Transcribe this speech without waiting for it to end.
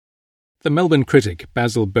The Melbourne critic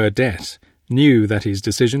Basil Burdett knew that his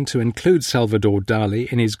decision to include Salvador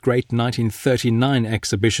Dali in his great 1939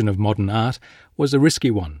 exhibition of modern art was a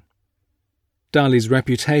risky one. Dali's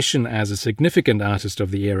reputation as a significant artist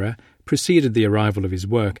of the era preceded the arrival of his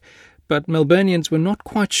work, but Melburnians were not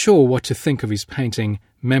quite sure what to think of his painting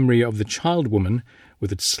Memory of the Child Woman,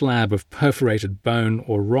 with its slab of perforated bone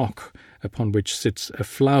or rock upon which sits a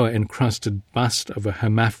flower-encrusted bust of a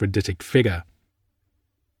hermaphroditic figure.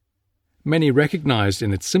 Many recognized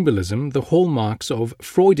in its symbolism the hallmarks of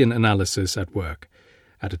Freudian analysis at work,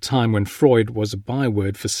 at a time when Freud was a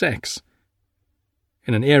byword for sex.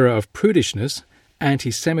 In an era of prudishness,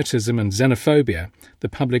 anti-Semitism and xenophobia, the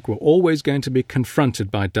public were always going to be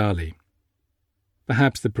confronted by Dali.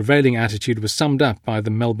 Perhaps the prevailing attitude was summed up by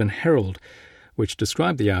the Melbourne Herald, which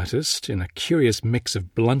described the artist, in a curious mix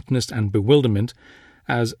of bluntness and bewilderment,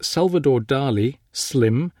 as Salvador Dali,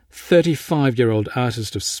 slim, 35-year-old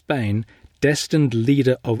artist of Spain, destined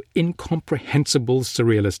leader of incomprehensible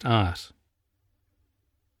surrealist art.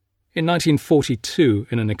 In 1942,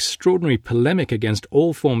 in an extraordinary polemic against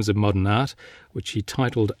all forms of modern art, which he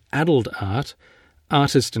titled Adult Art,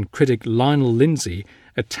 artist and critic Lionel Lindsay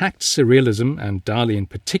attacked surrealism, and Dali in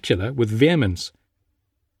particular, with vehemence,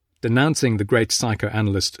 denouncing the great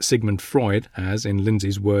psychoanalyst Sigmund Freud as, in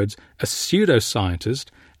Lindsay's words, a pseudoscientist,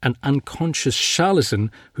 an unconscious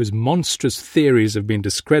charlatan whose monstrous theories have been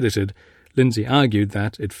discredited. Lindsay argued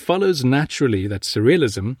that it follows naturally that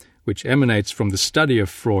surrealism, which emanates from the study of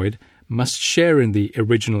Freud, must share in the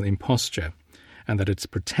original imposture, and that its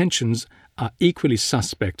pretensions are equally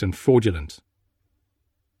suspect and fraudulent.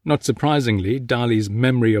 Not surprisingly, Dali's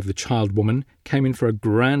Memory of the Child Woman came in for a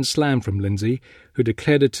grand slam from Lindsay, who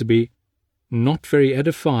declared it to be not very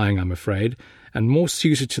edifying, I'm afraid, and more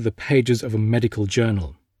suited to the pages of a medical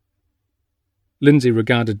journal. Lindsay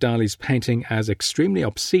regarded Dali's painting as extremely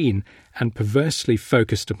obscene and perversely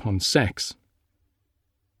focused upon sex.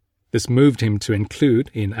 This moved him to include,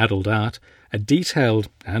 in Adult Art, a detailed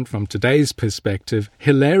and, from today's perspective,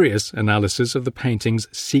 hilarious analysis of the painting's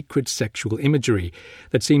secret sexual imagery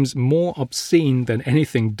that seems more obscene than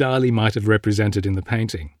anything Dali might have represented in the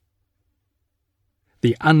painting.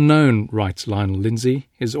 The unknown, writes Lionel Lindsay,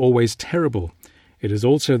 is always terrible. It is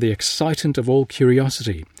also the excitant of all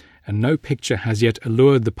curiosity, and no picture has yet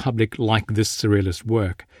allured the public like this surrealist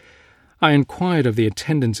work. I inquired of the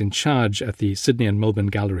attendants in charge at the Sydney and Melbourne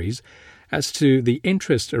galleries as to the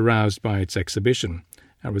interest aroused by its exhibition.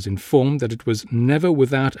 I was informed that it was never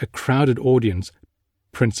without a crowded audience,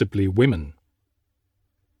 principally women.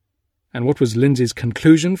 And what was Lindsay's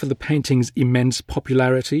conclusion for the painting's immense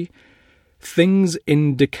popularity? Things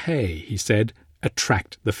in decay, he said,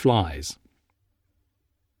 attract the flies.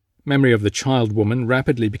 Memory of the Child Woman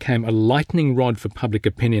rapidly became a lightning rod for public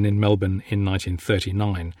opinion in Melbourne in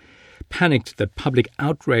 1939. Panicked that public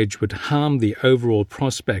outrage would harm the overall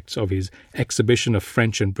prospects of his exhibition of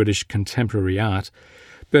French and British contemporary art,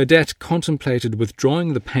 Burdett contemplated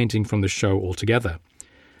withdrawing the painting from the show altogether.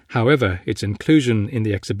 However, its inclusion in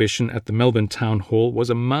the exhibition at the Melbourne Town Hall was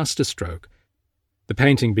a masterstroke. The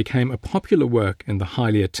painting became a popular work in the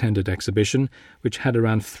highly attended exhibition, which had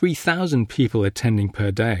around 3,000 people attending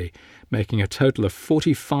per day, making a total of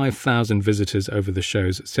 45,000 visitors over the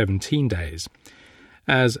show's 17 days.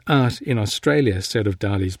 As Art in Australia said of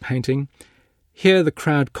Dali's painting, "Here the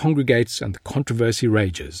crowd congregates and the controversy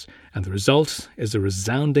rages, and the result is a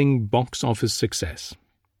resounding box office success."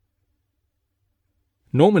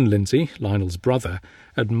 Norman Lindsay, Lionel's brother,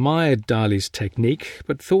 admired Dali's technique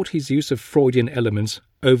but thought his use of Freudian elements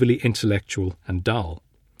overly intellectual and dull.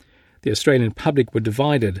 The Australian public were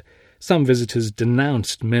divided. Some visitors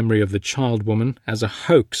denounced Memory of the Child Woman as a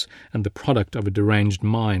hoax and the product of a deranged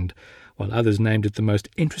mind, while others named it the most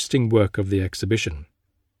interesting work of the exhibition.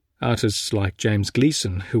 Artists like James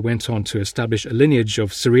Gleeson, who went on to establish a lineage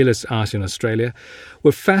of surrealist art in Australia,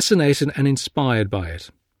 were fascinated and inspired by it.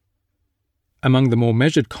 Among the more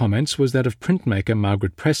measured comments was that of printmaker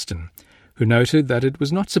Margaret Preston, who noted that it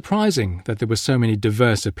was not surprising that there were so many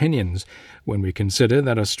diverse opinions when we consider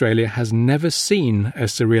that Australia has never seen a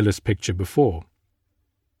surrealist picture before.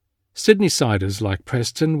 Sydney-siders like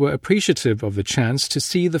Preston were appreciative of the chance to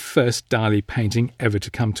see the first Dali painting ever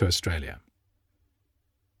to come to Australia.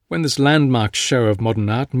 When this landmark show of modern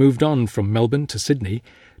art moved on from Melbourne to Sydney,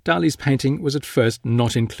 Dali's painting was at first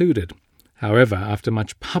not included. However, after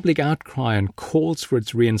much public outcry and calls for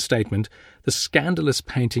its reinstatement, the scandalous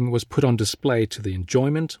painting was put on display to the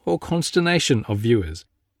enjoyment or consternation of viewers.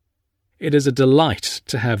 It is a delight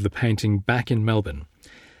to have the painting back in Melbourne.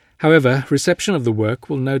 However, reception of the work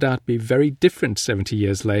will no doubt be very different 70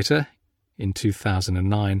 years later. In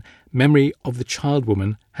 2009, memory of the child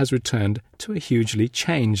woman has returned to a hugely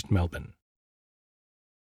changed Melbourne.